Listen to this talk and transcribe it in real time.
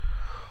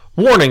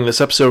Warning, this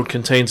episode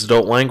contains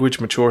adult language,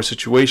 mature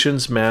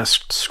situations,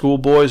 masked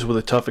schoolboys with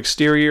a tough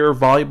exterior,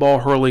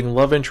 volleyball-hurling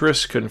love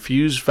interests,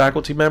 confused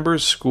faculty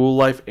members, school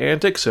life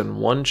antics, and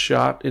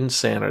one-shot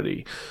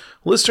insanity.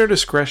 Listener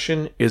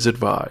discretion is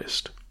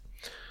advised.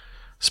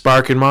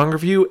 Spark and Manga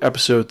Review,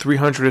 episode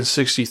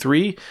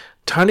 363,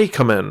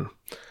 Tanikamen.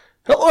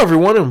 Hello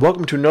everyone, and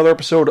welcome to another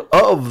episode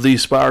of the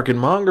Spark and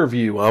Manga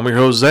Review. I'm your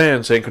host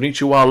Zan, saying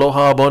konnichiwa,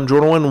 aloha,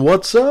 buongiorno, and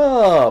what's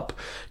up?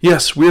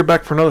 Yes, we are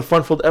back for another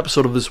fun-filled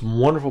episode of this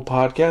wonderful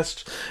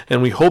podcast,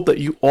 and we hope that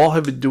you all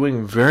have been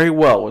doing very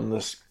well in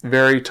this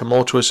very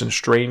tumultuous and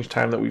strange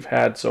time that we've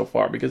had so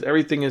far, because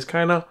everything is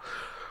kind of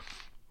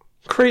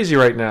crazy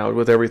right now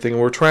with everything.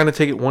 We're trying to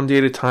take it one day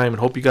at a time and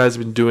hope you guys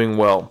have been doing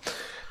well.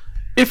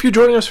 If you're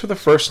joining us for the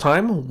first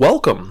time,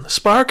 welcome.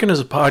 Sparkin is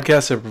a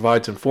podcast that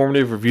provides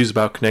informative reviews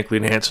about connectly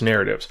enhanced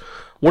narratives.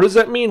 What does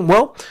that mean?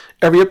 Well,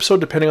 every episode,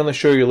 depending on the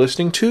show you're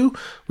listening to,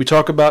 we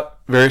talk about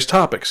various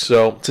topics.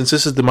 So, since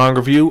this is the manga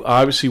review,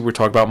 obviously we're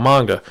talking about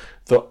manga,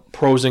 the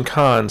pros and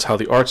cons, how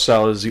the art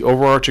style is, the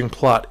overarching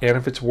plot, and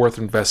if it's worth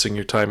investing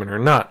your time in or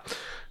not.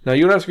 Now,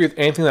 you don't have to agree with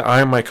anything that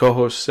I and my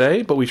co-hosts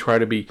say, but we try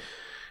to be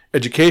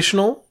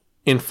educational,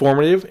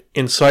 informative,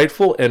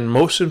 insightful, and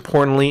most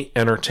importantly,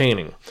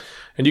 entertaining.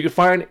 And you can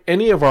find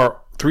any of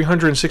our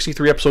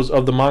 363 episodes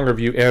of the Manga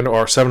Review and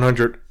our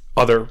 700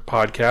 other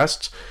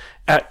podcasts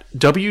at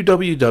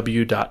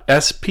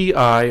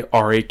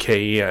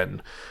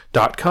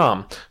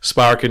www.spiraken.com,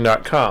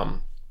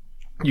 sparkin.com.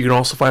 You can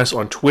also find us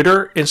on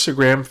Twitter,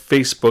 Instagram,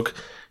 Facebook,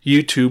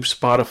 YouTube,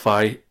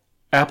 Spotify,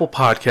 Apple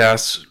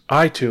Podcasts,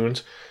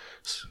 iTunes,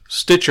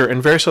 Stitcher,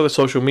 and various other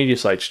social media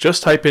sites.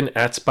 Just type in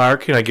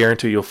 @Sparkin, I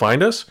guarantee you'll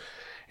find us.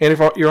 And if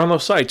you're on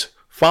those sites,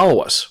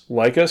 follow us,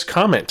 like us,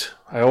 comment.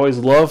 I always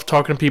love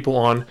talking to people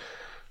on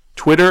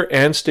Twitter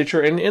and Stitcher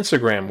and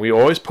Instagram. We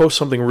always post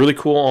something really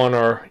cool on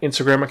our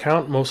Instagram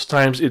account. Most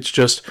times it's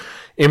just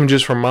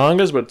images from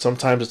mangas, but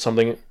sometimes it's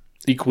something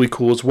equally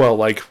cool as well.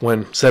 Like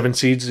when Seven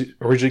Seeds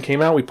originally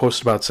came out, we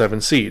posted about Seven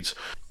Seeds.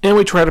 And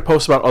we try to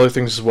post about other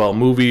things as well,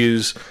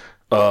 movies,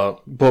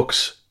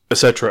 books,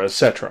 etc.,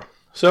 etc.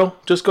 So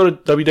just go to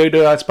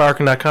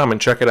www.sparkin.com and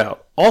check it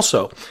out.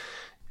 Also,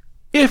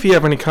 if you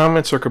have any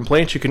comments or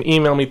complaints, you can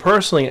email me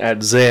personally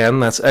at Zan,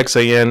 that's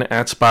Xan,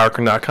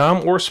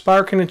 @Sparkin.com, or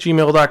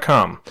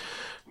Sparkin@gmail.com.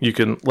 You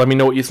can let me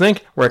know what you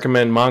think,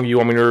 recommend manga you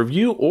want me to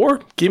review, or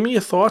give me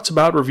your thoughts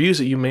about reviews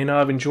that you may not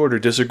have enjoyed or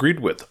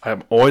disagreed with.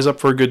 I'm always up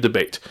for a good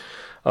debate.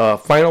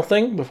 Final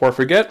thing, before I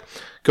forget,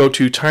 go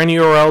to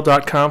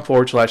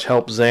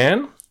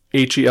tinyurl.com/helpzan,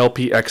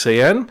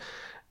 HELPXAN,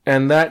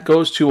 and that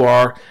goes to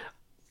our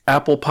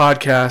Apple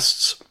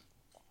Podcasts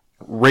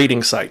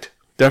rating site.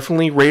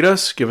 Definitely rate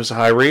us, give us a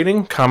high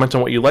rating, comment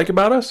on what you like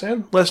about us,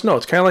 and let us know.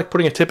 It's kind of like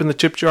putting a tip in the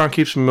tip jar and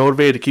keeps me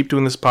motivated to keep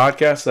doing this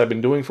podcast that I've been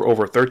doing for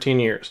over 13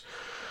 years.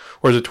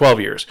 Or is it 12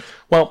 years?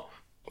 Well,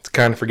 it's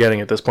kind of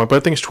forgetting at this point, but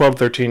I think it's 12,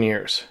 13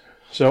 years.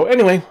 So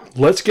anyway,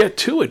 let's get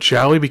to it,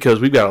 shall we?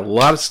 Because we've got a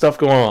lot of stuff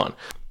going on.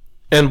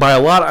 And by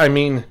a lot, I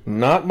mean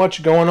not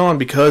much going on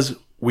because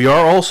we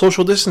are all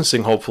social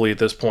distancing, hopefully, at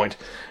this point.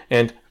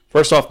 And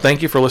first off,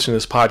 thank you for listening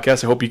to this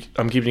podcast. I hope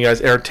I'm keeping you guys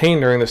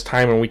entertained during this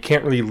time when we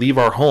can't really leave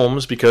our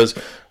homes because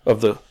of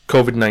the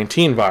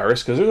COVID-19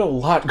 virus, because there's a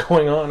lot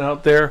going on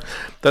out there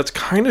that's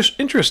kind of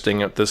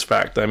interesting at this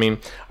fact. I mean,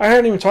 I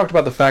haven't even talked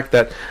about the fact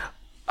that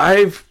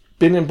I've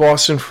been in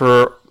Boston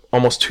for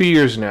almost 2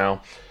 years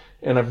now,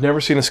 and I've never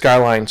seen a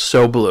skyline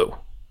so blue.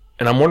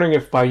 And I'm wondering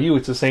if by you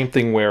it's the same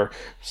thing where,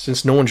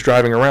 since no one's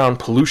driving around,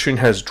 pollution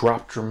has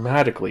dropped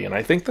dramatically, and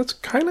I think that's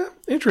kind of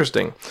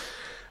interesting.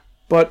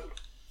 But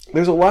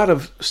there's a lot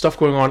of stuff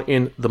going on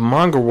in the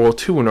manga world,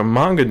 too, in our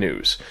manga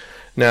news.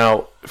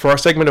 Now, for our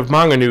segment of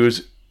manga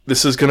news,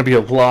 this is going to be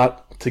a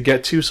lot to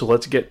get to, so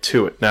let's get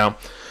to it. Now,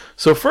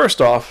 so first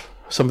off,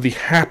 some of the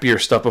happier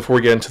stuff before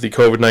we get into the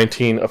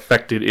COVID-19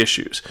 affected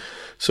issues.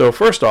 So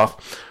first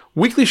off,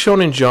 Weekly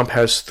Shonen Jump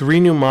has 3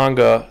 new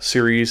manga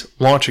series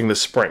launching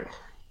this spring.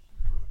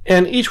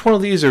 And each one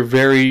of these are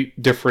very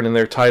different in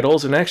their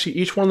titles, and actually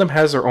each one of them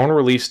has their own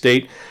release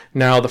date.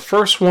 Now, the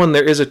first one,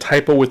 there is a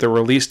typo with the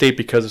release date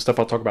because of stuff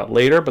I'll talk about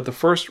later, but the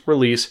first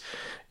release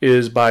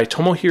is by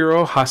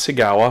Tomohiro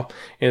Hasegawa,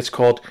 and it's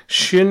called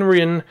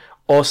Shinrin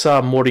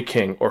Osa Mori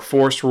King, or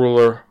Forest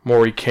Ruler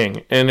Mori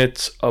King. And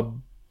it's a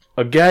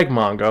gag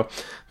manga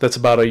that's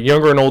about a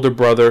younger and older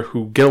brother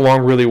who get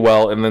along really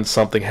well, and then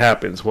something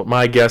happens. What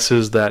my guess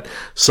is that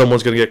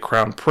someone's going to get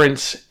crowned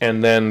prince,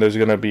 and then there's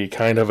going to be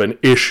kind of an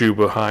issue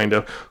behind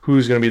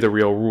who's going to be the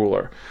real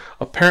ruler.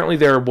 Apparently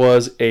there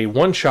was a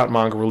one-shot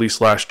manga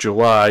released last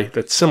July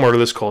that's similar to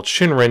this called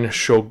Shinrin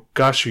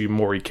Shogashi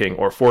Mori King,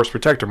 or Forest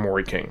Protector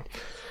Mori King.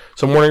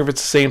 So I'm wondering if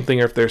it's the same thing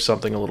or if there's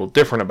something a little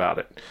different about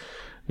it.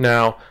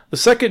 Now, the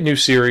second new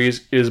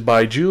series is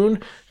by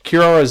Jun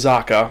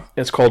Kirarazaka.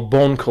 It's called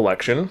Bone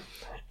Collection,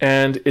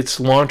 and it's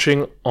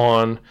launching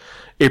on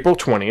April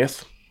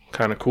 20th.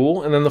 Kind of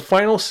cool. And then the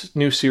final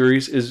new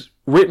series is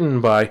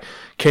written by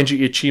Kenji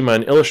Ichima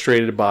and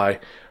illustrated by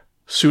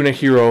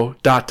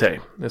Tsunehiro Date.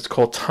 It's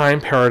called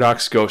Time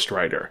Paradox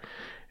Ghostwriter.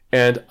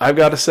 And I've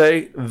got to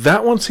say,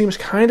 that one seems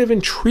kind of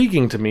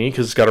intriguing to me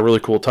because it's got a really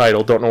cool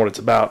title. Don't know what it's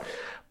about,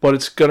 but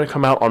it's going to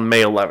come out on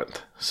May 11th.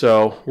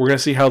 So we're going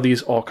to see how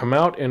these all come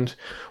out and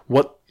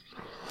what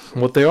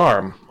they are.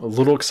 I'm a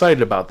little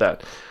excited about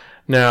that.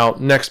 Now,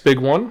 next big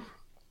one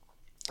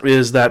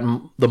is that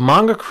the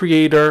manga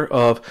creator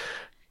of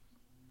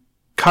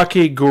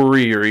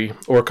Kakegurui,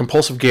 or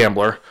Compulsive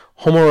Gambler,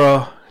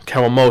 Homura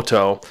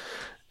Kawamoto,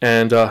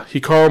 and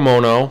Hikaru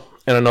Mono,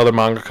 and another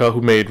mangaka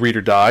who made Read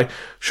or Die,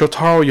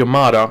 Shotaro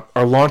Yamada,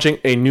 are launching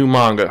a new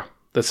manga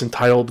that's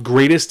entitled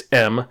Greatest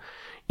M,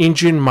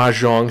 Injin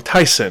Mahjong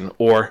Taisen,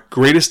 or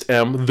Greatest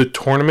M, The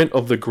Tournament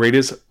of the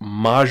Greatest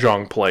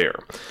Mahjong Player.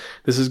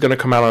 This is going to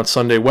come out on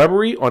Sunday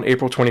Webbery on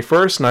April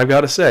 21st, and I've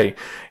got to say,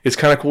 it's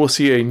kind of cool to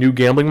see a new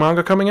gambling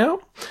manga coming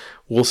out.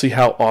 We'll see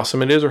how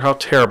awesome it is or how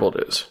terrible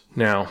it is.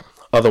 Now,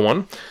 other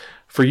one.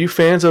 For you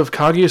fans of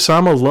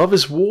Kaguya-sama Love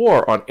is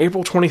War, on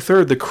April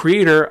 23rd, the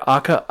creator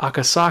Aka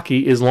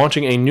Akasaki is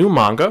launching a new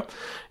manga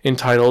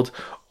entitled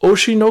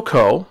Oshi no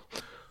Ko,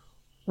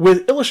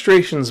 with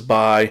illustrations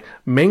by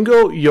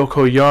Mengo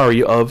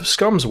Yokoyari of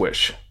Scum's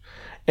Wish.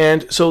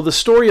 And so the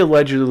story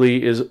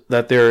allegedly is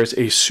that there is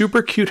a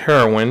super cute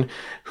heroine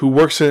who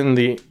works in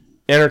the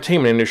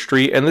entertainment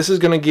industry, and this is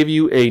going to give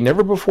you a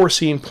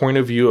never-before-seen point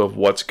of view of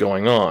what's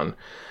going on.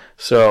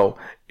 So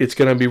it's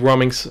going to be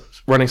running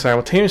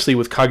simultaneously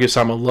with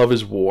Kaguya-sama Love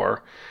is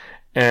War,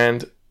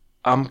 and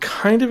I'm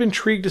kind of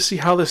intrigued to see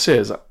how this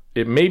is.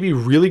 It may be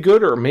really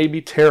good or it may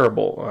be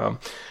terrible.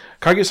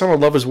 Kaguya-sama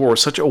Love is War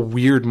is such a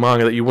weird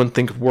manga that you wouldn't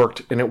think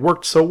worked, and it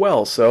worked so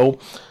well, so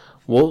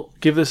we'll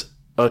give this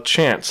a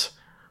chance.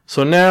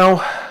 So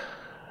now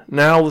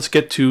let's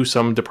get to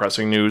some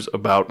depressing news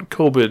about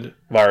COVID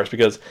virus,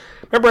 because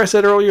remember I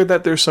said earlier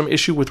that there's some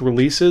issue with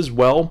releases?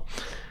 Well,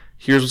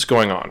 here's what's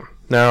going on.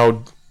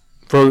 Now,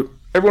 for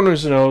everyone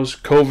who knows,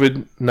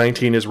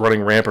 COVID-19 is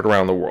running rampant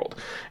around the world.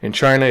 In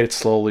China, it's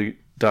slowly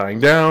dying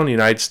down. In the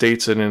United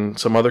States and in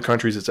some other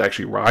countries, it's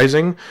actually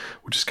rising,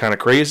 which is kind of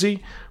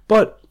crazy.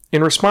 But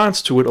in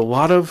response to it, a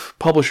lot of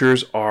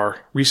publishers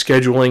are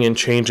rescheduling and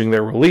changing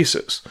their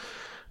releases.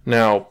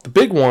 Now, the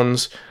big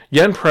ones,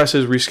 Yen Press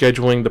is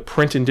rescheduling the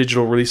print and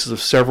digital releases of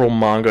several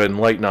manga and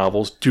light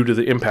novels due to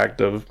the impact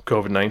of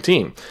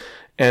COVID-19.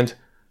 And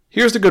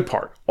here's the good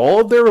part.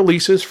 All of their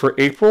releases for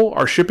April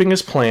are shipping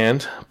as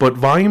planned, but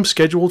volumes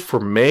scheduled for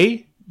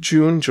May,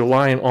 June,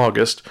 July, and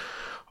August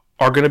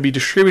are going to be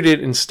distributed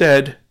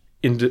instead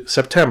in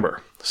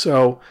September.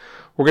 So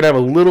we're going to have a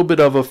little bit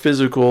of a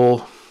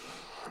physical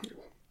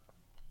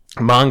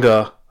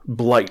manga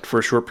blight for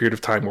a short period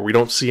of time where we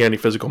don't see any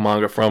physical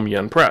manga from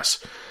Yen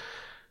Press.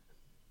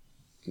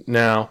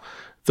 Now,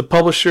 the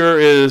publisher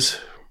is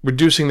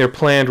reducing their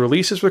planned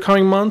releases for the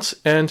coming months,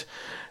 and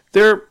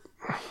they're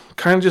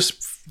kind of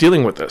just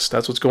dealing with this.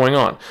 That's what's going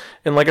on.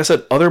 And like I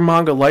said, other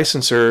manga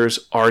licensors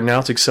are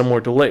announcing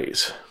similar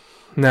delays.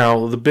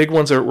 Now, the big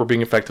ones that we're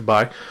being affected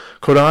by,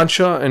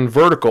 Kodansha and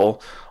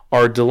Vertical,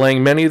 are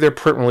delaying many of their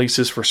print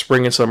releases for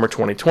spring and summer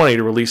 2020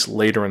 to release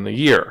later in the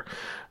year.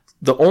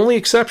 The only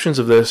exceptions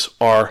of this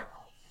are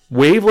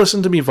Wave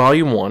Listen to Me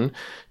Volume 1,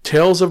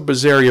 Tales of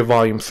Berseria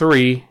Volume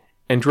 3,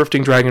 and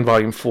Drifting Dragon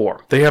Volume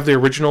 4. They have the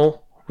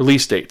original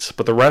release dates,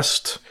 but the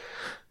rest,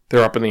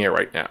 they're up in the air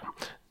right now.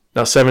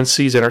 Now, Seven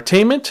Seas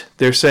Entertainment,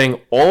 they're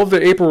saying all of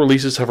their April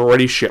releases have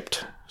already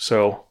shipped.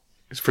 So,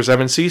 for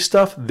Seven Seas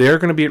stuff, they're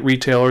going to be at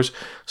retailers,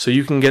 so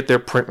you can get their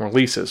print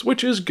releases,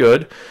 which is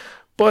good,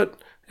 but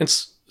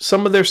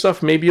some of their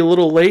stuff may be a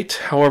little late.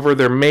 However,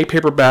 their May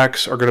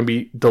paperbacks are going to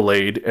be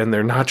delayed, and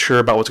they're not sure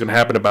about what's going to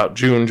happen about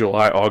June,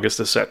 July, August,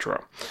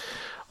 etc.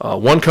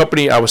 One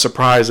company I was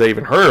surprised I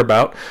even heard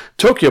about,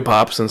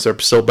 Tokyopop, since they're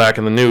still back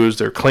in the news,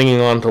 they're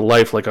clinging on to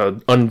life like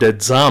an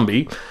undead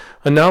zombie,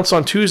 announced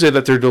on Tuesday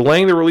that they're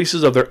delaying the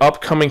releases of their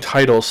upcoming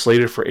titles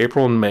slated for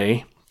April and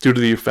May due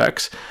to the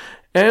effects,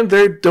 and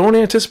they don't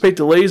anticipate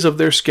delays of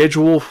their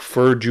schedule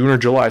for June or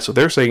July. So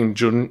they're saying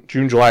June,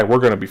 July, we're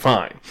going to be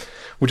fine,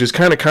 which is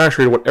kind of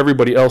contrary to what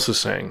everybody else is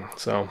saying.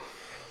 So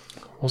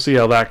we'll see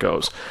how that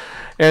goes.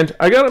 And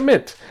I gotta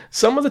admit,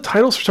 some of the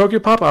titles for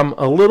Tokyopop, I'm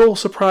a little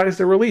surprised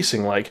they're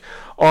releasing, like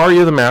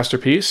Aria the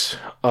Masterpiece,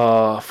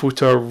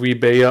 Futa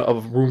Ribeya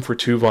of Room for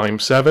Two, Volume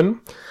 7,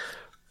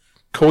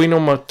 Koi no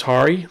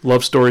Matari,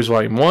 Love Stories,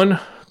 Volume 1,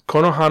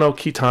 Konohano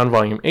Kitan,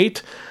 Volume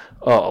 8,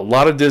 a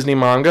lot of Disney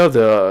manga,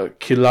 the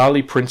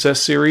Kilali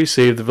Princess series,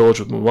 Save the Village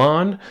with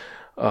Mulan,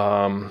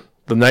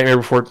 The Nightmare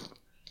Before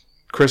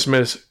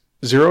Christmas,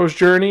 Zero's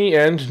Journey,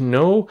 and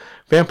No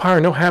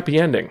Vampire, No Happy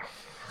Ending.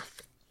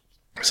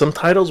 Some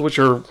titles which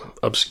are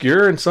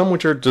obscure and some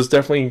which are just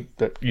definitely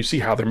that you see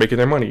how they're making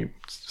their money,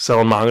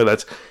 selling manga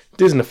that's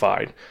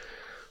Disneyfied.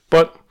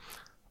 But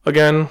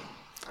again,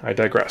 I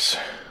digress.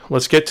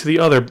 Let's get to the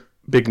other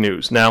big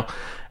news. Now,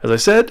 as I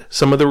said,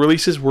 some of the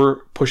releases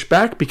were pushed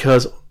back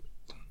because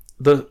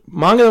the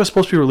manga that was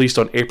supposed to be released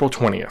on April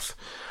 20th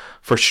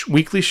for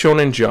Weekly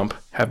Shonen Jump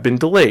have been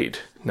delayed.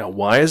 Now,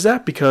 why is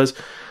that? Because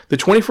the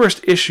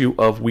 21st issue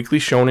of Weekly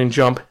Shonen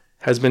Jump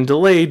has been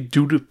delayed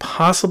due to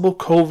possible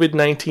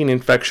COVID-19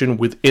 infection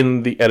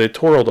within the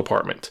editorial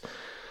department.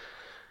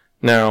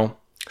 Now,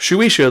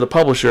 Shueisha, the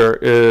publisher,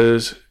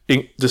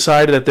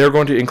 decided that they're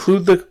going to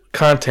include the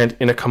content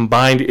in a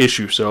combined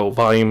issue. So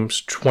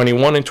volumes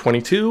 21 and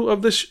 22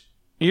 of this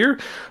year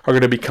are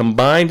going to be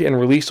combined and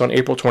released on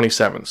April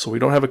 27th. So we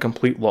don't have a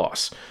complete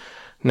loss.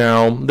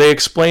 Now, they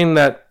explain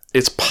that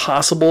it's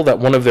possible that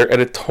one of their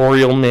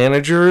editorial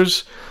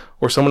managers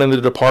or someone in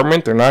the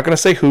department, they're not going to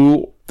say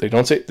who,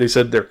 they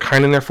said they're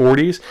kind of in their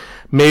 40s,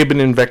 may have been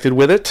infected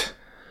with it.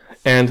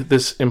 And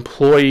this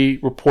employee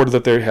reported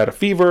that they had a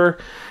fever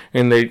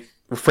and they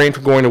refrained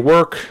from going to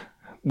work,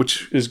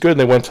 which is good.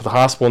 They went to the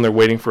hospital and they're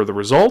waiting for the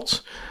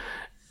results.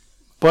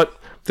 But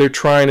they're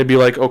trying to be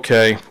like,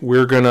 okay,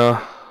 we're going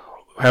to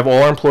have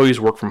all our employees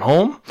work from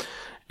home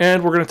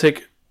and we're going to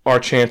take our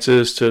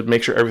chances to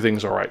make sure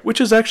everything's all right, which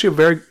is actually a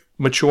very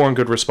mature and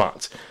good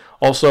response.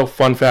 Also,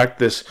 fun fact,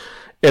 this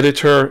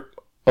editor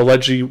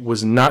allegedly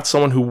was not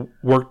someone who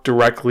worked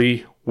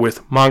directly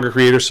with manga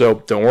creators, so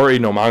don't worry,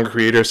 no manga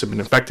creators have been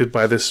infected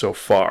by this so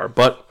far.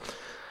 But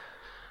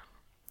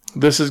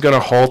this is going to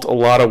halt a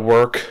lot of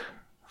work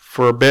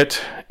for a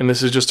bit, and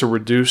this is just to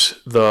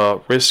reduce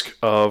the risk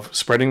of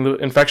spreading the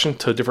infection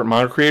to different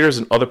manga creators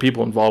and other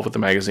people involved with the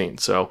magazine.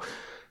 So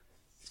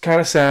it's kind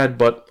of sad,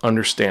 but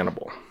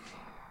understandable.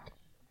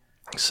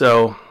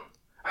 So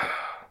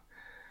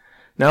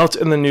now let's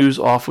end the news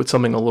off with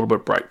something a little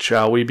bit bright,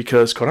 shall we?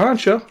 Because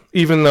Kodansha,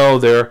 even though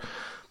they're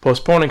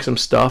postponing some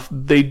stuff,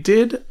 they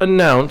did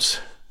announce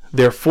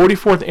their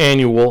 44th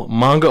annual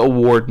Manga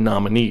Award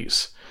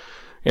nominees.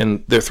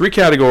 In their three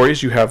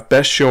categories, you have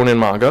Best Shonen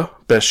Manga,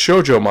 Best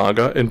Shoujo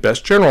Manga, and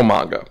Best General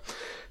Manga.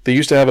 They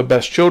used to have a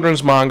Best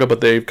Children's Manga,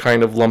 but they've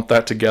kind of lumped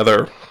that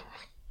together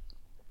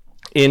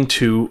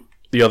into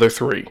the other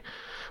three,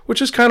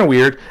 which is kind of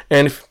weird.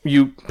 And if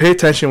you pay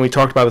attention, we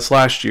talked about this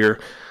last year.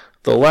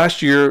 The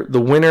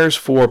winners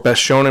for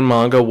Best Shonen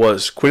Manga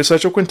was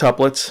Quintessential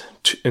Quintuplets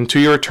and To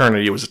Your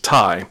Eternity. It was a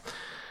tie.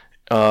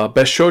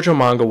 Best Shoujo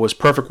Manga was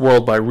Perfect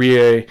World by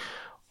Rie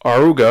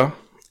Aruga.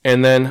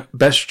 And then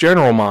Best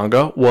General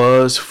Manga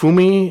was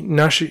Fumi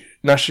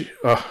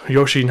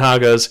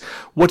Yoshinaga's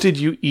What Did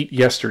You Eat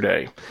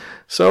Yesterday?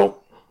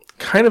 So,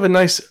 kind of a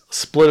nice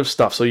split of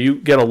stuff. So you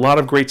get a lot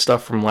of great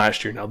stuff from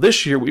last year. Now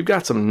this year, we've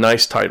got some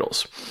nice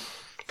titles.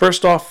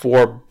 First off,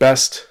 for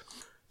Best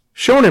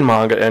Shonen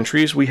Manga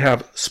entries, we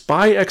have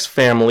Spy X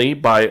Family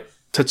by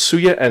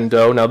Tetsuya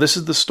Endo. Now, this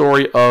is the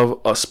story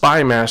of a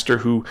spy master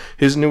who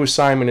his new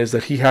assignment is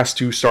that he has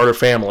to start a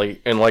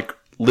family and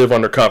live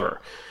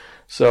undercover.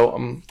 So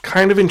I'm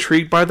kind of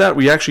intrigued by that.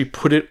 We actually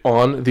put it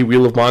on the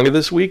Wheel of Manga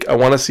this week. I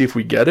want to see if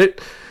we get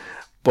it,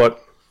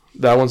 but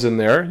that one's in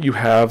there. You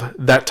have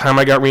That Time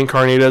I Got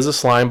Reincarnated as a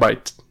Slime by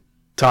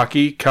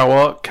Taki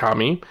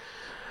Kawakami.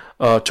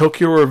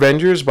 Tokyo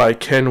Revengers by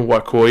Ken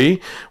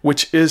Wakoi,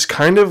 which is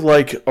kind of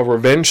like a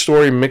revenge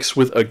story mixed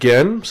with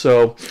Again.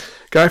 So,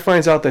 guy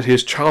finds out that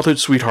his childhood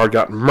sweetheart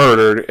got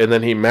murdered, and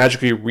then he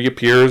magically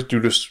reappears due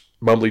to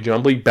mumbly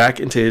jumbly back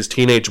into his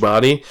teenage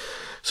body.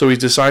 So he's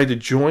decided to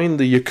join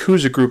the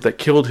Yakuza group that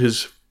killed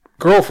his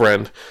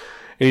girlfriend,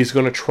 and he's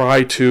going to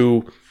try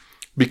to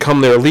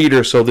become their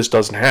leader so this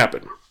doesn't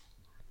happen.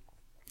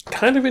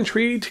 Kind of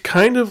intrigued,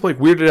 kind of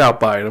weirded out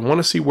by it. I want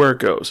to see where it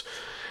goes.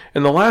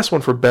 And the last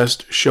one for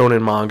Best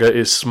Shonen Manga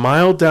is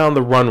Smile Down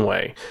the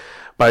Runway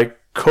by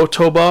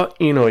Kotoba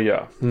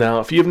Inoya.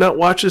 Now, if you have not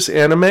watched this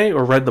anime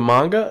or read the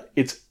manga,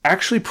 it's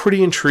actually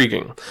pretty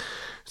intriguing.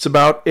 It's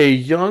about a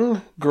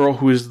young girl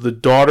who is the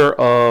daughter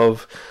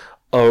of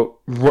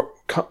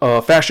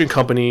a fashion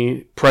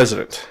company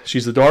president.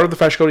 She's the daughter of the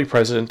fashion company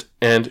president,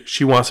 and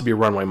she wants to be a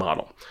runway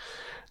model.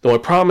 The only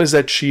problem is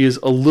that she is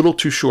a little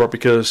too short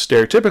because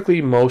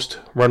stereotypically most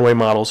runway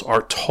models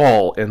are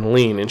tall and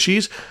lean, and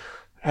she's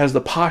has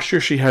the posture,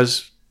 she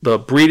has the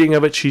breeding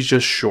of it, she's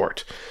just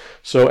short.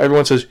 So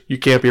everyone says, you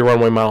can't be a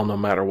runway model no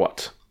matter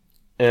what.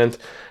 And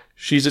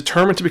she's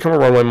determined to become a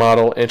runway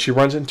model, and she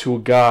runs into a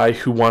guy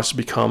who wants to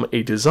become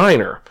a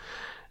designer.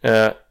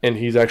 And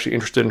he's actually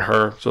interested in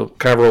her, so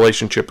kind of a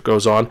relationship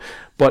goes on.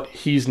 But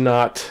he's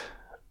not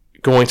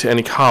going to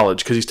any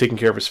college because he's taking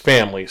care of his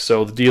family.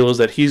 So the deal is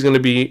that he's going to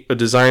be a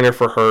designer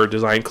for her,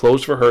 design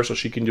clothes for her so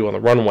she can do on the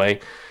runway.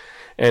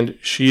 And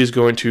she is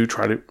going to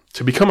try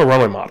to become a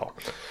runway model.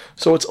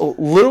 So it's a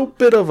little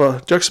bit of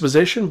a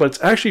juxtaposition, but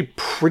it's actually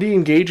pretty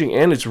engaging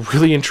and it's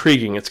really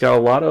intriguing. It's got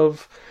a lot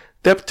of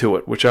depth to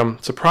it, which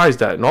I'm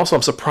surprised at. And also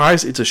I'm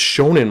surprised it's a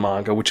shonen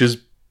manga, which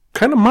is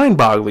kind of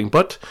mind-boggling,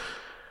 but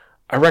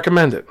I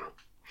recommend it.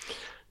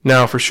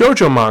 Now for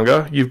shoujo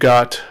manga, you've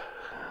got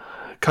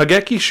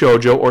Kageki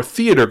Shoujo, or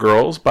Theater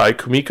Girls, by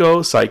Kumiko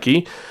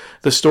Saiki,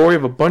 the story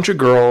of a bunch of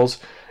girls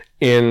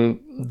in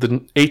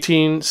the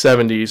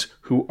 1870s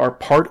who are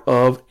part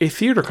of a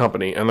theater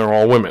company, and they're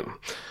all women.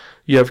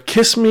 You have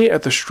Kiss Me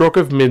at the Stroke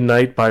of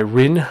Midnight by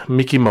Rin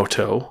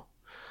Mikimoto.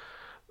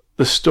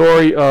 The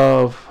story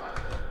of...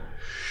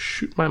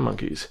 Shoot my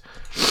monkeys.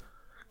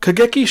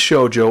 Kageki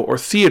Shoujo, or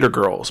Theater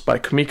Girls, by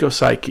Kumiko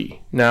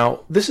Saiki.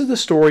 Now, this is the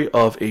story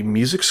of a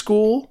music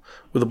school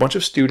with a bunch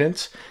of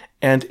students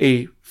and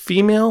a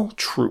female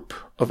troupe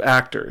of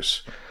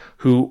actors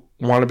who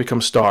want to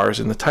become stars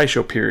in the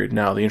Taisho period.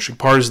 Now, the interesting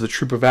part is the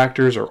troupe of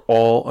actors are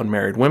all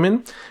unmarried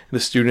women. The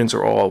students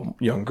are all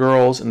young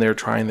girls, and they're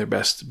trying their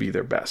best to be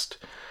their best.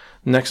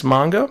 Next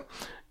manga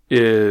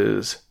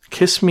is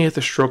Kiss Me at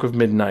the Stroke of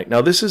Midnight.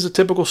 Now, this is a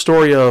typical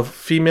story of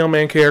female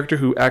main character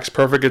who acts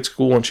perfect at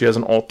school and she has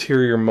an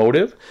ulterior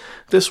motive.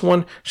 This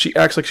one, she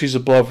acts like she's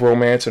above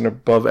romance and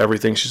above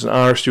everything. She's an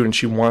honor student.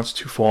 She wants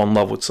to fall in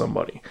love with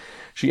somebody.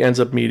 She ends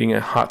up meeting a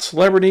hot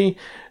celebrity.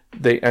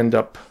 They end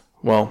up,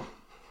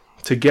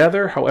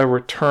 together. However,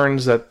 it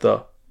turns that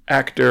the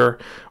actor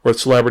or the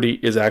celebrity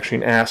is actually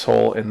an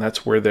asshole, and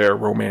that's where their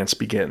romance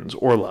begins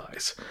or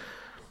lies.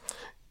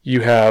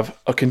 You have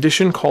A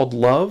Condition Called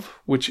Love,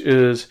 which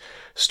is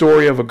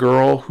story of a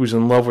girl who's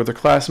in love with her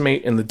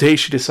classmate, and the day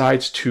she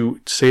decides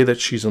to say that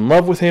she's in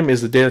love with him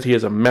is the day that he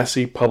has a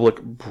messy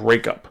public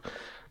breakup.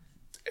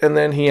 And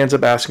then he ends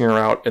up asking her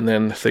out, and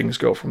then things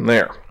go from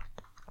there.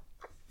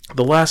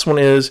 The last one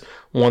is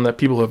one that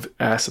people have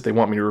asked that they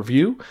want me to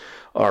review,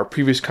 our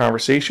previous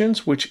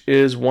conversations, which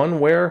is one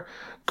where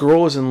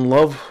girl is in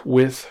love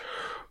with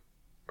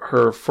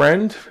her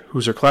friend,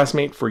 who's her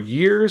classmate for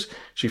years.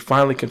 She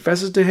finally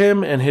confesses to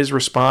him, and his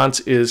response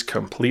is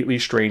completely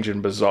strange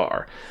and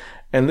bizarre.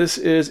 And this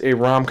is a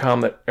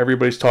rom-com that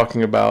everybody's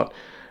talking about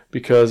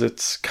because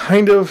it's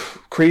kind of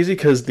crazy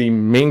because the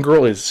main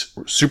girl is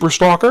super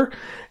stalker,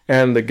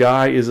 and the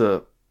guy is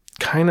a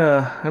kind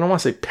of, I don't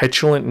want to say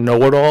petulant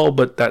know-it-all,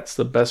 but that's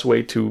the best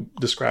way to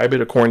describe it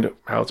according to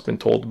how it's been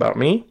told about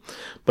me.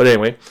 But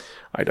anyway,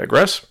 I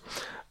digress.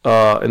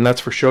 And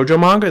that's for shoujo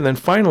manga. And then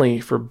finally,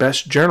 for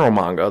best general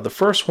manga, the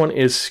first one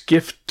is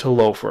Skip and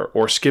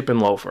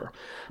Loafer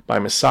by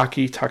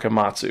Misaki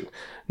Takamatsu.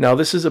 Now,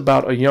 this is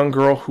about a young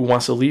girl who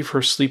wants to leave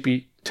her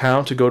sleepy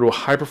town to go to a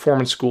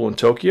high-performance school in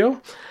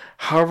Tokyo.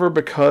 However,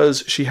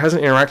 because she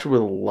hasn't interacted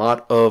with a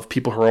lot of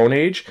people her own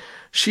age,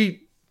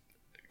 she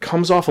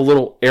comes off a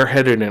little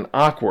airheaded and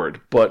awkward,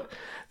 but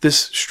this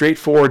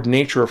straightforward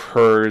nature of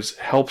hers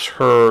helps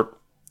her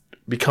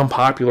become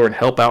popular and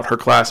help out her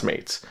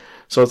classmates.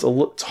 So it's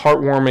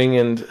heartwarming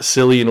and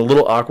silly and a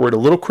little awkward, a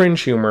little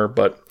cringe humor,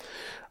 but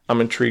I'm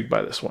intrigued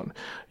by this one.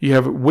 You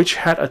have Witch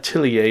Hat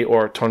Atelier,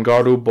 or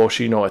Tongaru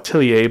Boshi no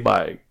Atelier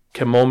by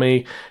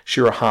Kamome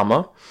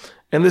Shirahama.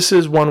 And this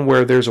is one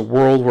where there's a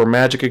world where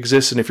magic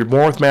exists, and if you're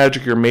born with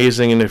magic, you're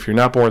amazing, and if you're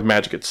not born with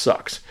magic, it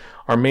sucks.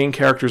 Our main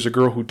character is a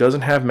girl who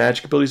doesn't have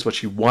magic abilities, but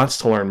she wants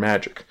to learn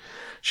magic.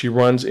 She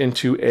runs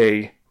into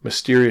a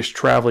mysterious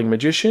traveling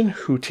magician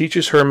who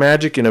teaches her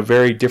magic in a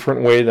very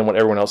different way than what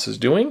everyone else is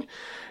doing,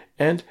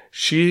 and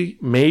she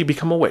may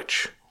become a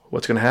witch.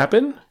 What's going to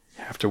happen?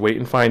 You have to wait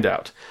and find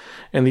out.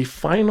 And the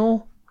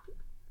final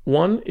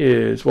one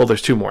is,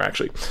 there's two more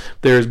actually.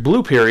 There's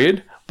Blue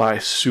Period by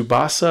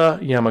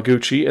Tsubasa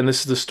Yamaguchi, and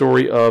this is the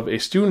story of a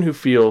student who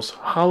feels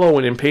hollow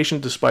and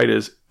impatient despite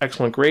his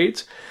excellent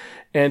grades,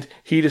 and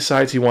he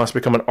decides he wants to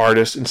become an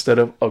artist instead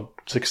of a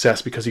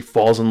success because he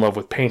falls in love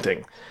with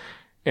painting.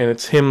 And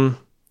it's him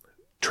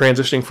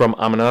transitioning from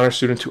I'm an honor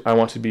student to I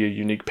want to be a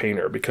unique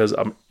painter because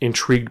I'm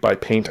intrigued by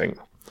painting.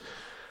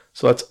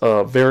 So that's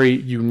a very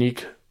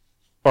unique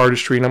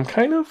artistry, and I'm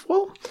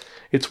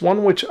it's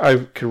one which I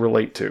could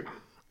relate to.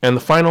 And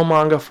the final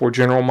manga for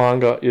general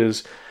manga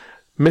is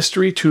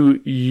Mystery to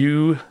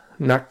Yu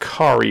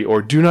Nakari,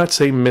 or Do Not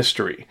Say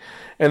Mystery.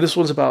 And this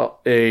one's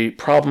about a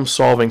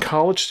problem-solving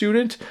college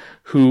student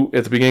who,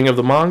 at the beginning of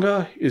the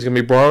manga, is going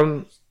to be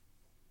brought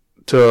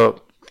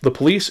to the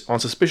police on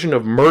suspicion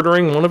of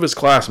murdering one of his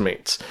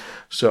classmates.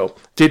 So,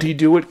 did he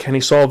do it? Can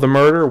he solve the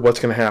murder? What's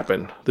going to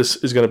happen? This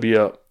is going to be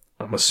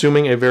I'm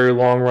assuming, a very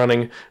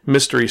long-running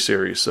mystery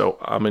series. So,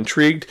 I'm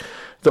intrigued.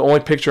 The only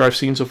picture I've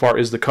seen so far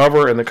is the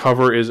cover, and the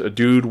cover is a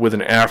dude with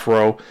an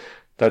afro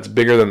that's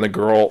bigger than the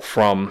girl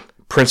from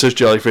Princess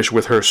Jellyfish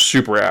with her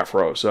super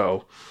afro.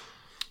 So,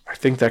 I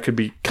think that could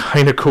be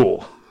kind of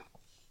cool.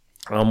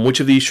 Which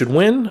of these should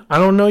win? I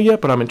don't know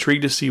yet, but I'm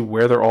intrigued to see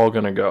where they're all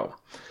going to go.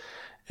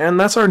 And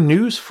that's our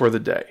news for the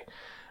day.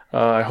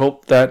 I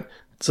hope that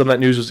some of that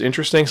news was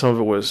interesting. Some of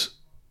it was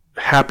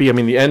happy. I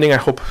mean, the ending, I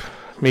hope,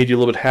 made you a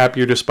little bit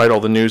happier despite all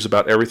the news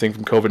about everything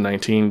from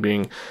COVID-19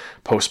 being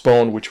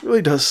postponed, which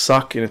really does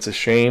suck, and it's a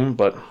shame,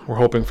 but we're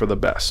hoping for the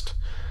best.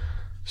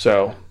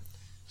 So,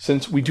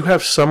 since we do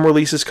have some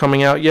releases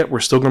coming out yet, we're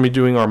still going to be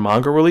doing our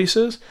manga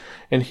releases.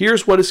 And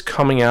here's what is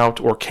coming out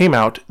or came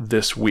out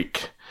this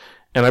week.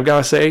 And I've got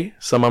to say,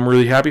 some I'm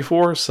really happy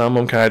for, some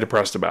I'm kind of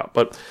depressed about.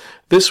 But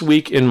this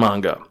week in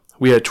manga,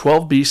 we had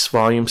 12 Beasts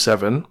Volume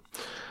 7,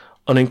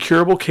 An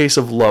Incurable Case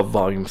of Love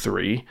Volume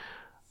 3,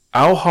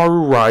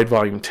 Aoharu Ride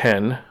Volume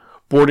 10,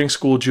 Boarding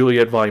School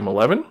Juliet Volume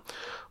 11,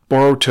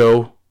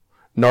 Boruto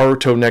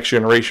Naruto Next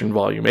Generation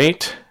Volume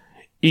 8,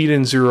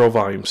 Eden Zero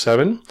Volume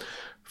 7,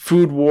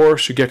 Food War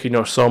Shugeki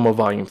no Soma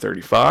Volume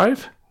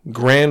 35,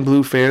 Grand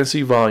Blue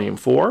Fantasy Volume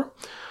 4,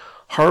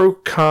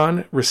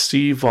 Harukan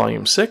Receive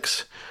Volume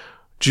 6,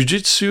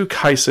 Jujutsu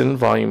Kaisen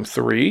Volume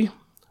 3,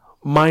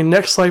 My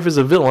Next Life as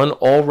a Villain,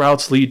 All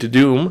Routes Lead to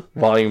Doom,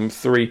 Volume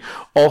 3.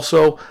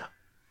 Also,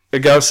 I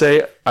gotta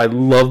say, I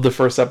love the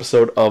first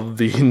episode of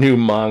the new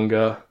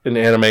manga and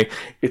anime.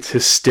 It's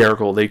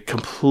hysterical. They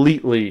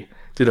completely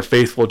did a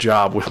faithful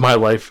job with my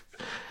life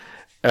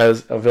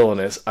as a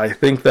villainess. I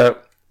think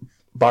that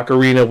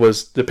Bakurina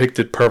was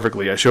depicted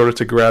perfectly. I showed it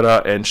to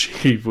Greta, and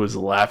she was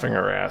laughing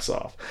her ass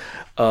off.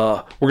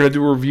 We're going to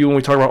do a review when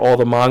we talk about all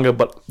the manga,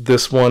 but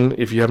this one,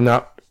 if you have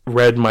not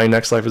read My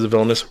Next Life as a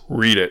Villainess,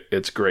 read it.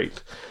 It's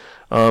great.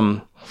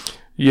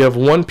 You have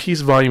One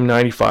Piece Volume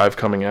 95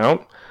 coming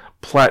out,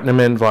 Platinum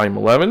End Volume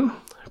 11,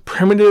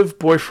 Primitive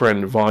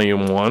Boyfriend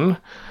Volume 1.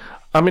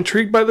 I'm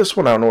intrigued by this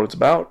one. I don't know what it's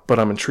about, but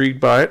I'm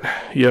intrigued by it.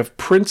 You have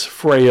Prince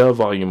Freya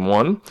Volume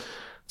 1,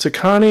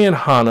 Takane and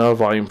Hana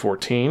Volume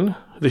 14,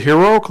 The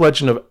Heroic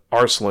Legend of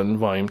Arslan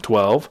Volume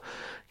 12,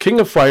 King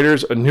of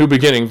Fighters A New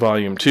Beginning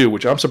Volume 2,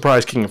 which I'm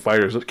surprised King of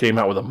Fighters came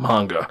out with a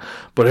manga.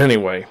 But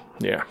anyway,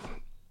 yeah.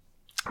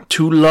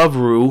 To Love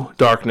Ru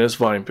Darkness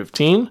Volume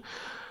 15,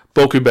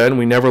 Bokuben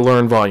We Never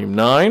Learn Volume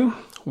 9,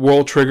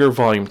 World Trigger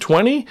Volume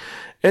 20,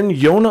 and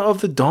Yona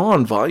of the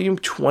Dawn Volume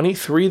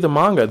 23, the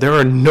manga. There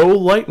are no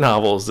light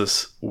novels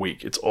this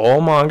week. It's all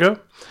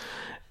manga.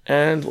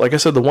 And like I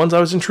said, the ones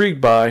I was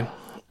intrigued by,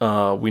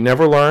 We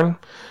Never Learn,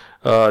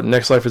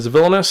 Next Life as a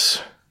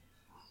Villainess,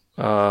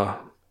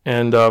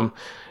 and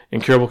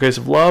Incurable Case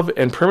of Love,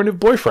 and Primitive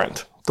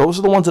Boyfriend. Those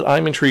are the ones that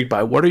I'm intrigued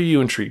by. What are you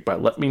intrigued by?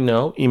 Let me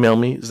know. Email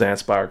me,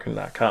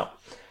 zanspirakin.com.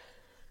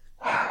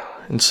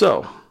 And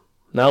so,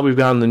 now we've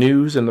gotten the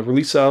news and the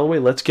release out of the way,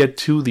 let's get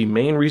to the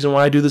main reason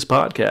why I do this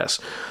podcast,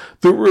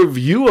 the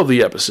review of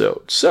the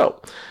episode.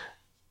 So,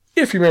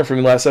 if you remember from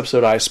the last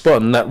episode, I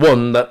spun that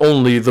one, that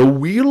only, the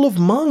Wheel of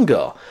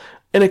Manga.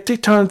 And it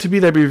did turn to be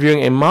that I'd be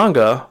reviewing a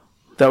manga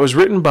that was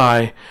written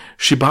by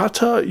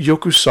Shibata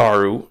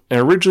Yokusaru and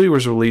originally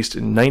was released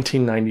in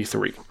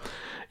 1993.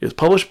 It was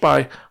published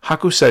by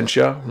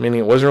Hakusensha,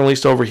 meaning it wasn't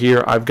released over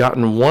here. I've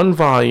gotten one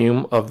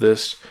volume of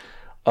this.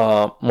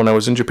 When I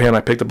was in Japan,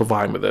 I picked up a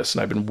volume of this,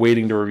 and I've been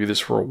waiting to review this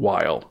for a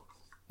while.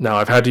 Now,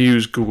 I've had to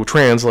use Google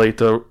Translate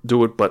to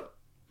do it, but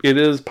it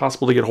is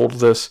possible to get hold of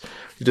this.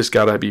 You just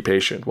gotta be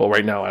patient. Well,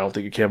 right now, I don't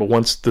think you can, but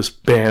once this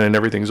ban and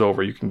everything's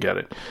over, you can get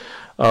it.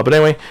 But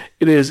anyway,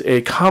 it is a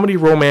comedy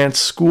romance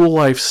school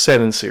life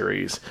seinen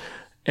series,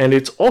 and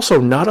it's also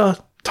not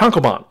a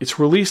tankobon. It's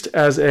released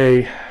as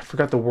a, I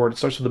forgot the word, it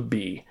starts with a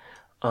B.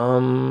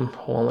 Hold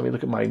on, let me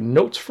look at my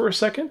notes for a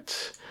second.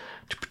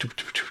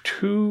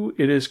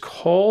 It is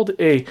called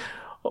a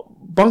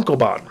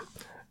bunkobon,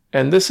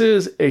 and this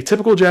is a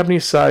typical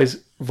Japanese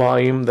size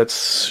volume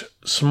that's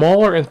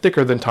smaller and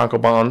thicker than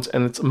tankobons,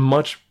 and it's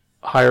much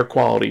higher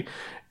quality,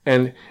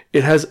 and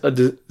it has a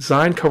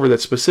design cover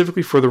that's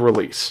specifically for the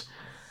release,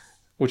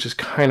 which is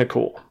kind of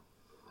cool.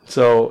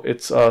 So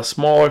it's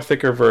smaller,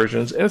 thicker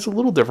versions, and it's a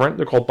little different.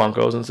 They're called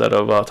bunkos instead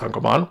of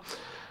tankobon.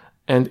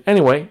 And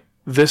anyway,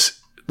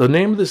 the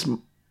name of this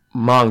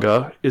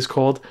manga is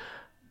called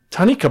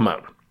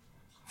Tanikaman.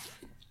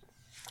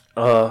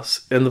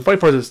 And the funny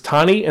part is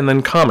Tani and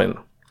then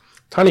Kamen.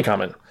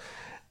 Tanikamen.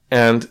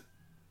 And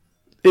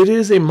it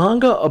is a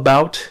manga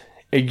about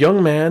a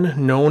young man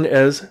known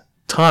as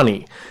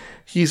Tani.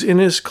 He's in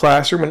his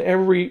classroom, and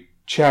every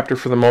chapter,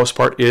 for the most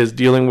part, is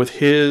dealing with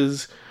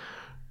his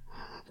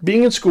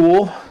being in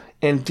school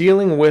and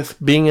dealing with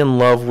being in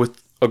love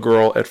with a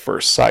girl at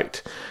first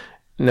sight.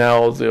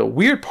 Now, the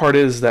weird part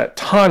is that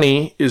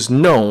Tani is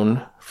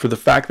known for the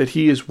fact that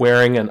he is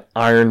wearing an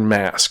iron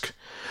mask.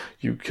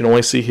 You can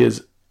only see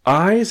his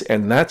eyes,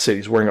 and that's it.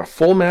 He's wearing a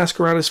full mask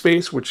around his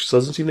face, which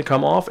doesn't seem to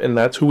come off, and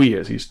that's who he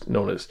is. He's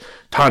known as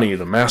Tani,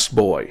 the masked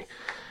boy.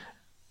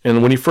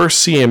 And when you first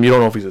see him, you don't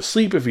know if he's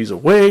asleep, if he's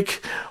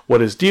awake,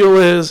 what his deal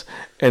is,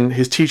 and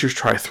his teachers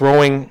try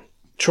throwing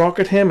chalk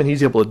at him, and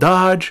he's able to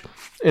dodge.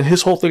 And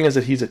his whole thing is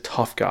that he's a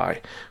tough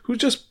guy who's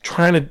just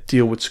trying to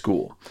deal with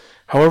school.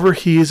 However,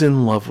 he is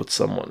in love with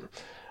someone.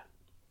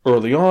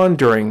 Early on,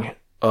 during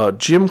a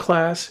gym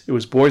class, it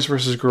was boys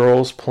versus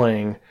girls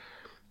playing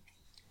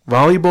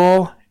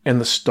volleyball, and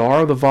the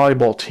star of the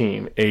volleyball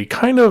team, a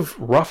kind of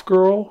rough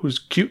girl who's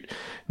cute,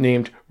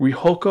 named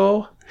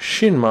Rihoko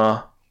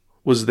Shinma,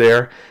 was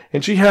there,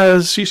 and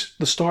she's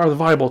the star of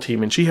the volleyball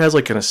team, and she has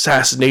like an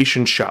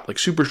assassination shot, like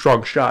super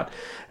strong shot,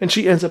 and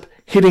she ends up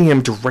hitting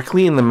him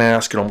directly in the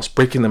mask and almost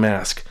breaking the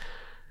mask.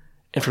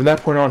 And from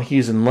that point on,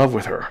 he's in love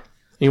with her.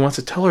 He wants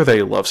to tell her that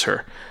he loves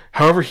her.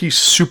 However, he's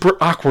super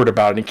awkward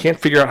about it, and he can't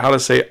figure out how to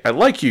say, I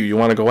like you, you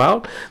want to go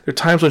out? There are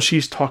times when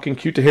she's talking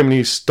cute to him and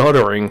he's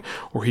stuttering,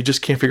 or he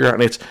just can't figure out,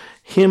 and it's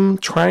him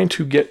trying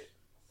to get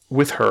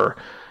with her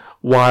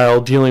while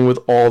dealing with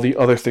all the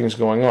other things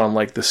going on,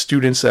 like the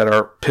students that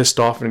are pissed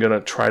off and going to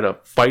try to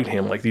fight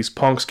him. Like these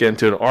punks get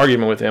into an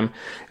argument with him,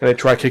 and they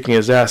try kicking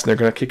his ass, and they're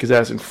going to kick his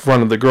ass in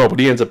front of the girl, but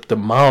he ends up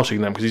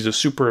demolishing them because he's a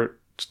super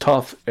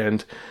tough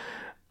and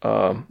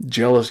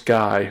jealous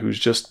guy who's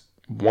just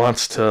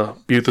wants to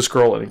be with this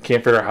girl, and he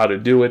can't figure out how to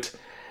do it.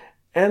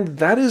 And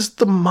that is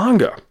the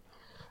manga.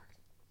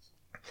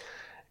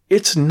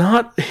 It's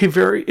not a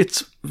very...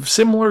 It's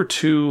similar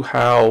to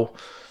how...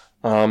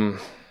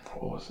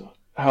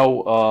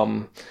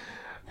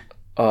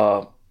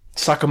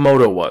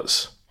 Sakamoto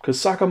was. Because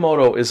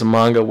Sakamoto is a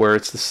manga where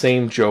it's the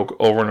same joke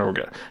over and over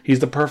again. He's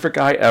the perfect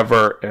guy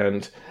ever,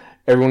 and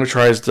everyone who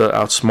tries to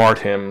outsmart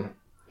him,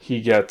 he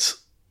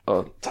gets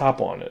a top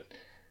on it.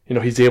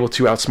 He's able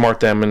to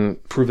outsmart them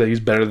and prove that he's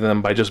better than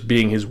them by just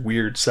being his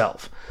weird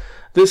self.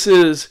 It's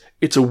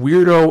a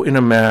weirdo in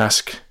a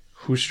mask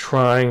who's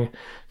trying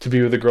to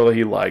be with the girl that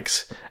he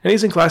likes. And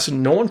he's in class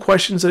and no one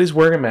questions that he's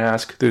wearing a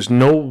mask. There's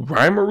no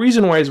rhyme or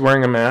reason why he's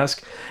wearing a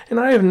mask. And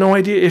I have no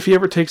idea if he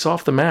ever takes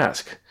off the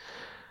mask.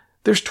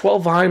 There's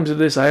 12 volumes of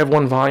this. I have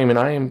one volume and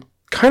I am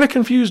kind of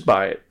confused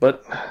by it.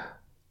 But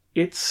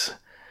it's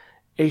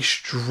a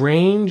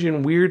strange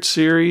and weird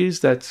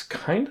series that's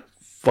kind of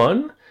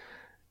fun.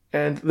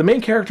 And the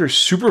main character is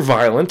super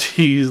violent.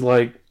 He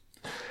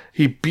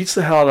beats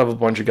the hell out of a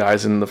bunch of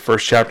guys in the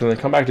first chapter and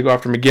then come back to go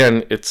after him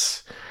again.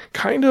 It's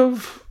kind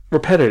of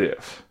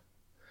repetitive.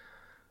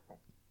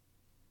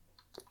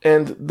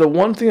 And the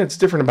one thing that's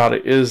different about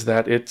it is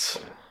that it's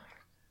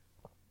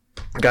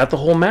got the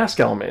whole mask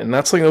element, and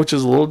that's something which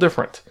is a little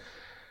different.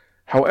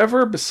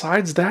 However,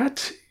 besides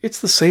that, it's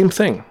the same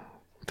thing.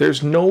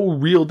 There's no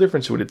real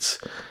difference to it.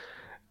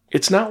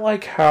 It's not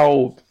like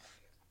how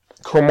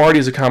Cromartie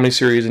is a comedy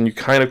series and you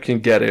kind of can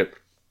get it.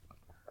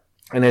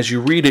 And as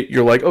you read it,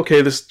 you're like,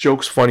 okay, this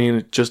joke's funny and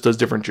it just does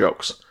different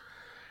jokes.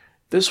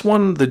 This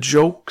one, the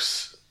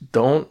jokes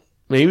don't.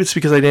 Maybe it's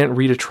because I didn't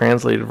read a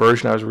translated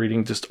version. I was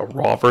reading just a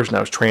raw version. I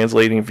was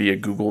translating via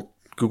Google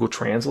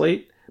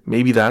Translate.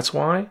 Maybe that's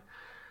why.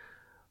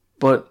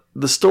 But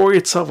the story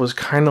itself was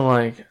kind of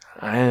like,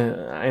 I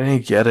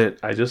didn't get it.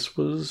 I just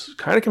was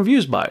kind of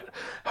confused by it.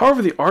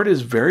 However, the art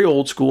is very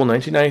old school,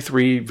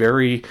 1993,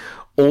 very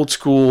old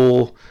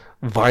school,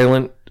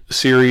 violent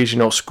series,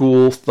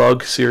 school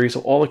thug series. So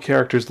all the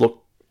characters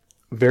look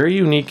very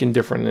unique and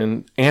different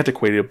and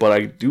antiquated, but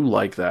I do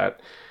like that.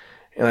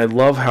 And I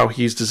love how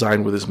he's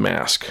designed with his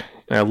mask.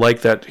 And I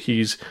like that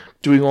he's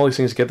doing all these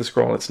things to get this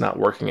girl and it's not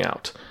working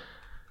out.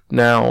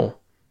 Now,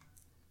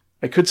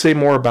 I could say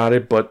more about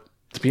it, but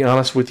to be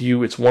honest with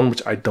you, it's one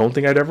which I don't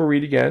think I'd ever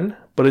read again.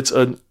 But it's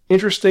an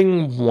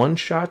interesting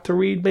one-shot to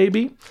read,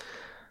 maybe.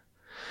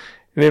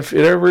 And if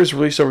it ever is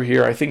released over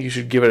here, I think you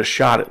should give it a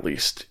shot at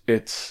least.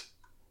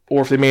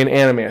 Or if they made an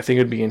anime, I think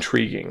it would be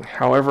intriguing.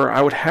 However,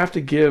 I would have to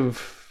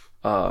give...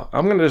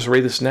 I'm going to just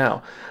rate this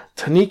now.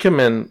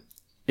 Tanikamen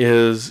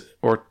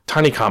or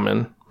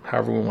Tanikamen,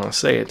 however we want to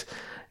say it,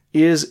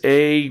 is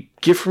a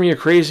Gift from Your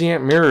Crazy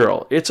Aunt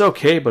Muriel. It's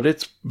okay, but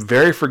it's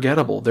very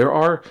forgettable. There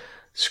are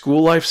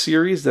school life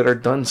series that are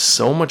done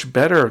so much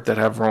better that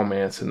have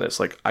romance in this.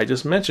 Like I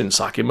just mentioned,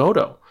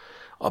 Sakimoto,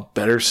 a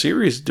better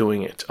series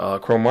doing it.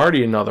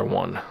 Cromartie, another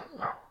one.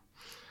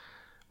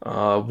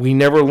 We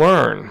Never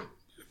Learn.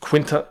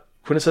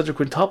 Quintessential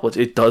Quintuplets.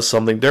 It does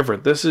something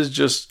different. This is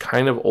just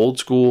kind of old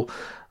school,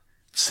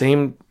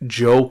 same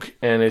joke,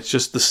 and it's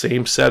just the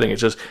same setting.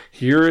 It's just,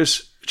 here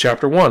is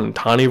chapter 1,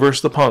 Tani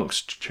versus the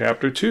Punks.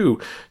 Chapter 2,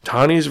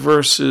 Tani's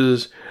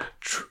versus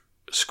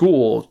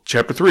school.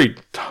 Chapter 3,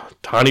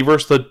 Tani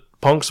versus the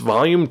Punks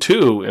Volume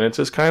 2. And it's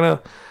just kind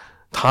of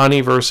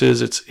Tani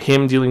versus, it's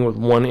him dealing with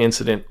one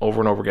incident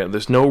over and over again.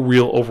 There's no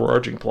real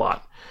overarching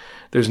plot.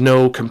 There's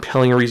no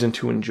compelling reason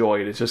to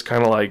enjoy it. It's just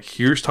kind of like,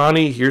 here's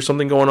Tani, here's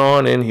something going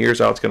on, and here's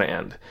how it's going to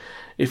end.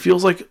 It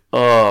feels like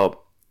a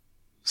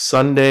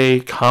Sunday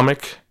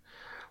comic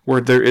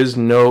where there is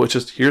no, it's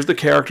just, here's the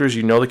characters,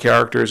 the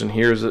characters, and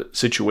here's a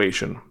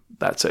situation.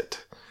 That's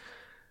it.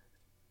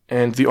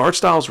 And the art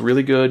style is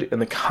really good,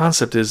 and the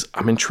concept is,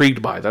 I'm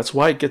intrigued by. That's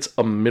why it gets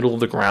a middle of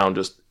the ground.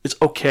 Just, it's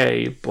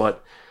okay,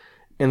 but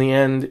in the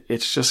end,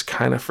 it's just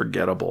kind of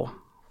forgettable.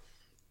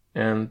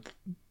 And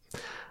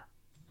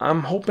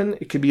I'm hoping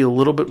it could be a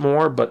little bit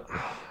more, but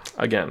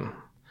again,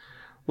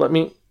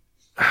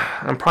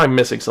 I'm probably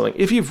missing something.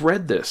 If you've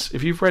read this,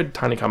 if you've read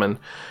Tanikamen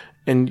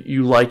and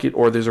you like it,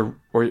 or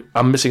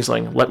I'm missing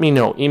something, let me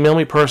know. Email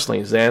me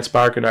personally,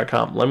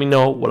 zansparker.com. Let me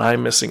know what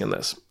I'm missing in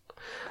this.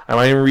 I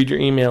might even read your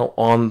email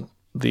on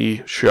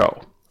the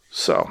show.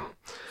 So,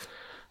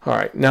 all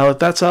right, now that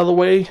that's out of the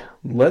way,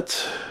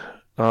 let's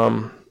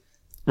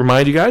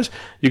remind you guys,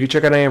 you can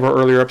check out any of our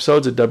earlier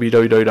episodes at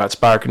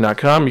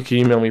www.sparkin.com. You can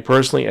email me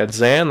personally at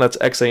Zan, that's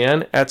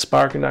Xan, at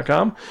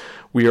sparkin.com.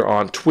 We are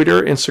on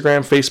Twitter, Instagram,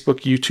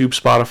 Facebook, YouTube,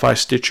 Spotify,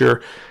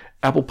 Stitcher,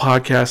 Apple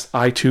Podcasts,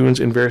 iTunes,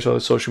 and various other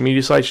social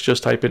media sites.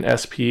 Just type in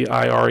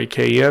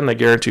SPIREKEN. I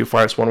guarantee you'll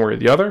find us one way or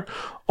the other.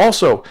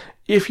 Also,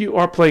 if you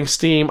are playing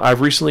Steam,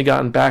 I've recently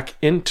gotten back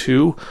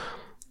into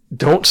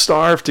Don't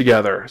Starve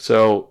Together.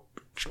 So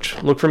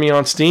look for me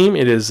on Steam.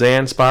 It is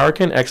Zan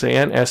Spiraken,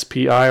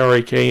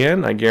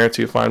 XANSPIRAKN. I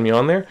guarantee you'll find me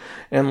on there.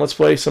 And let's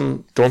play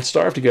some Don't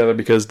Starve Together,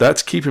 because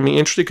that's keeping me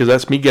interested, because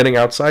that's me getting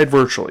outside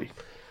virtually.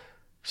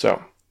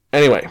 So,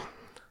 anyway,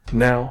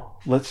 now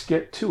let's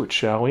get to it,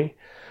 shall we?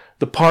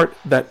 The part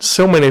that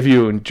so many of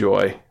you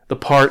enjoy, the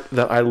part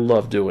that I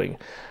love doing,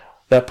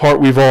 that part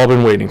we've all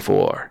been waiting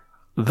for,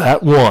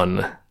 that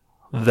one,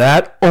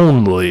 that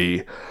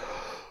only,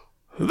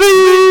 the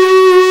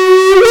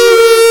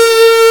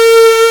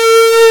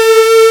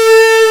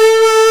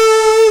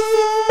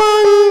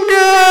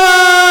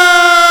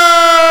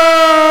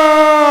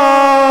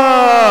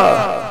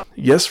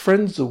Yes,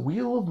 friends, the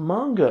Wheel of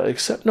Manga,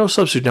 except no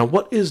substitute. Now,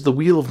 what is the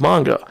Wheel of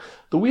Manga?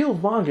 The Wheel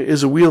of Manga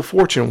is a Wheel of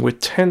Fortune with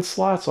 10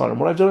 slots on it.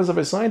 What I've done is I've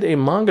assigned a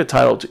manga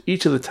title to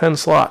each of the 10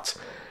 slots.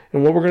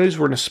 And what we're going to do is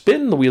we're going to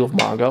spin the Wheel of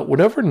Manga.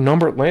 Whatever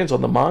number it lands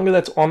on, the manga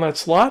that's on that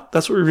slot,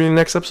 that's what we're reviewing in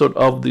the next episode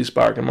of the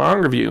Sparking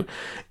Manga Review.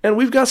 And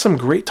we've got some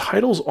great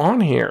titles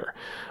on here.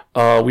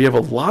 We have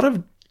a lot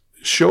of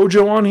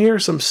shoujo on here,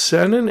 some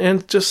seinen,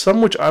 and just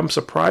some which I'm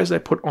surprised I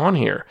put on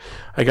here.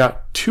 I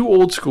got 2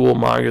 old school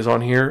mangas on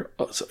here,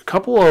 a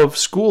couple of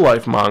school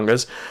life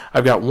mangas.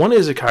 I've got 1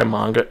 isekai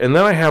manga, and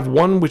then I have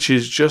one which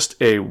is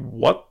just a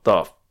what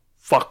the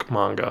fuck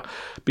manga,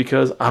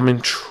 because I'm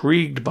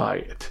intrigued by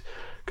it.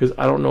 Because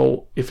I don't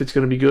know if it's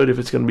going to be good, if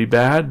it's going to be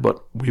bad,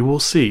 but we will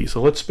see.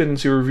 So let's spin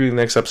into review the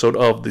next episode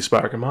of the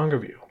Sparking Manga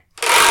Review.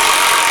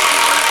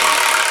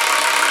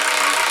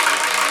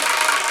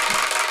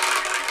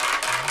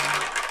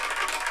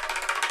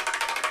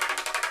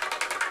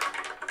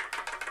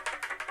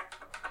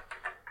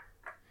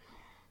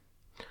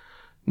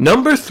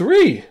 Number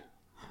 3.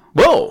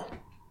 Whoa.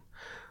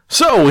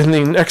 So, in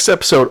the next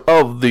episode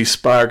of the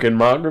Sparking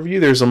Manga Review,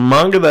 there's a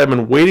manga that I've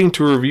been waiting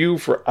to review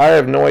for I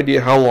have no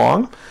idea how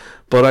long,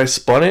 but I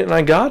spun it and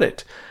I got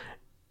it.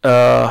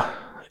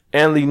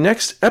 And the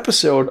next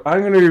episode, I'm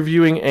going to be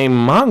reviewing a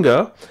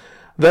manga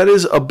that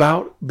is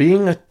about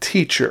being a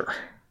teacher.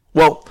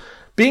 Well,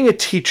 being a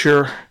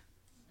teacher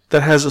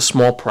that has a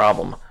small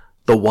problem.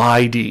 The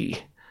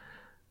YD.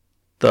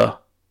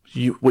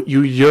 What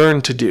you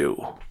yearn to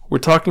do. We're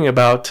talking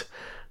about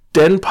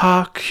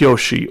Denpa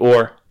Kyoshi,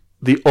 or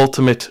the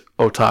ultimate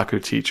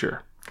otaku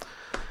teacher.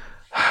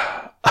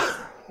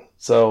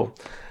 So,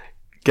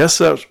 guess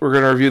that we're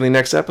going to review the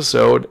next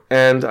episode,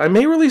 and I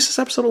may release this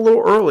episode a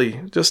little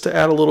early, just to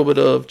add a little bit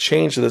of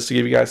change to this to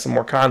give you guys some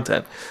more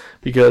content,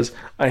 because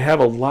I have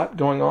a lot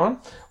going on.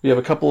 We have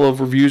a couple of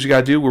reviews we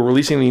got to do. We're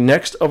releasing the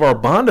next of our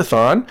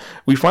Bondathon.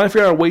 We finally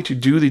figured out a way to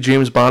do the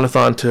James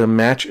Bondathon to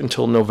match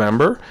until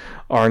November.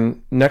 Our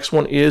next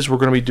one is we're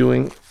going to be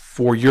doing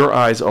For Your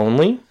Eyes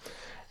Only.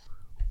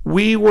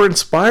 We were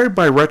inspired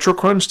by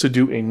RetroCrunch to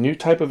do a new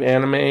type of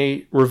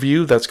anime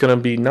review that's going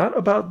to be not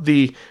about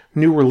the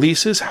new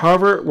releases.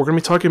 However, we're going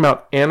to be talking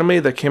about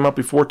anime that came out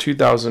before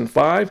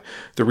 2005.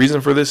 The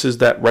reason for this is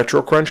that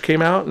RetroCrunch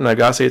came out, and I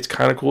gotta say it's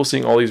kind of cool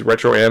seeing all these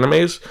retro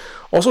animes.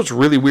 Also, it's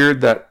really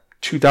weird that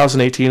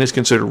 2018 is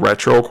considered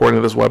retro according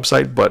to this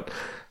website, but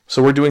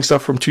so we're doing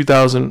stuff from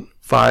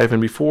 2005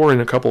 and before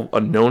and a couple of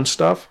unknown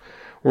stuff.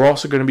 We're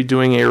also going to be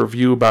doing a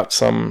review about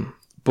some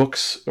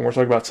books, and we're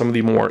talking about some of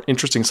the more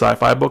interesting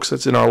sci-fi books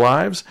that's in our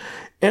lives,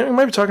 and we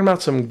might be talking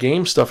about some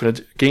game stuff in a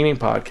gaming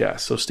podcast,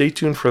 so stay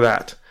tuned for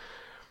that.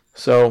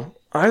 So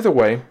either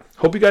way,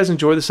 hope you guys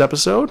enjoy this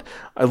episode.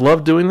 I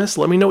love doing this.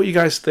 Let me know what you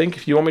guys think.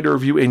 If you want me to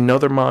review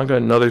another manga,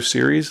 another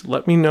series,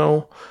 let me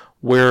know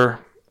where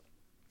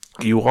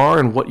you are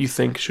and what you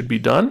think should be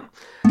done.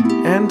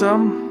 And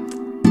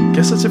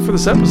guess that's it for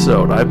this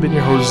episode. I've been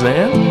your host,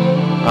 Zan.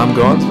 I'm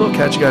Gonzalo.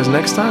 Catch you guys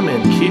next time,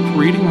 and keep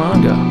reading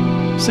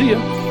manga. See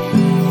ya.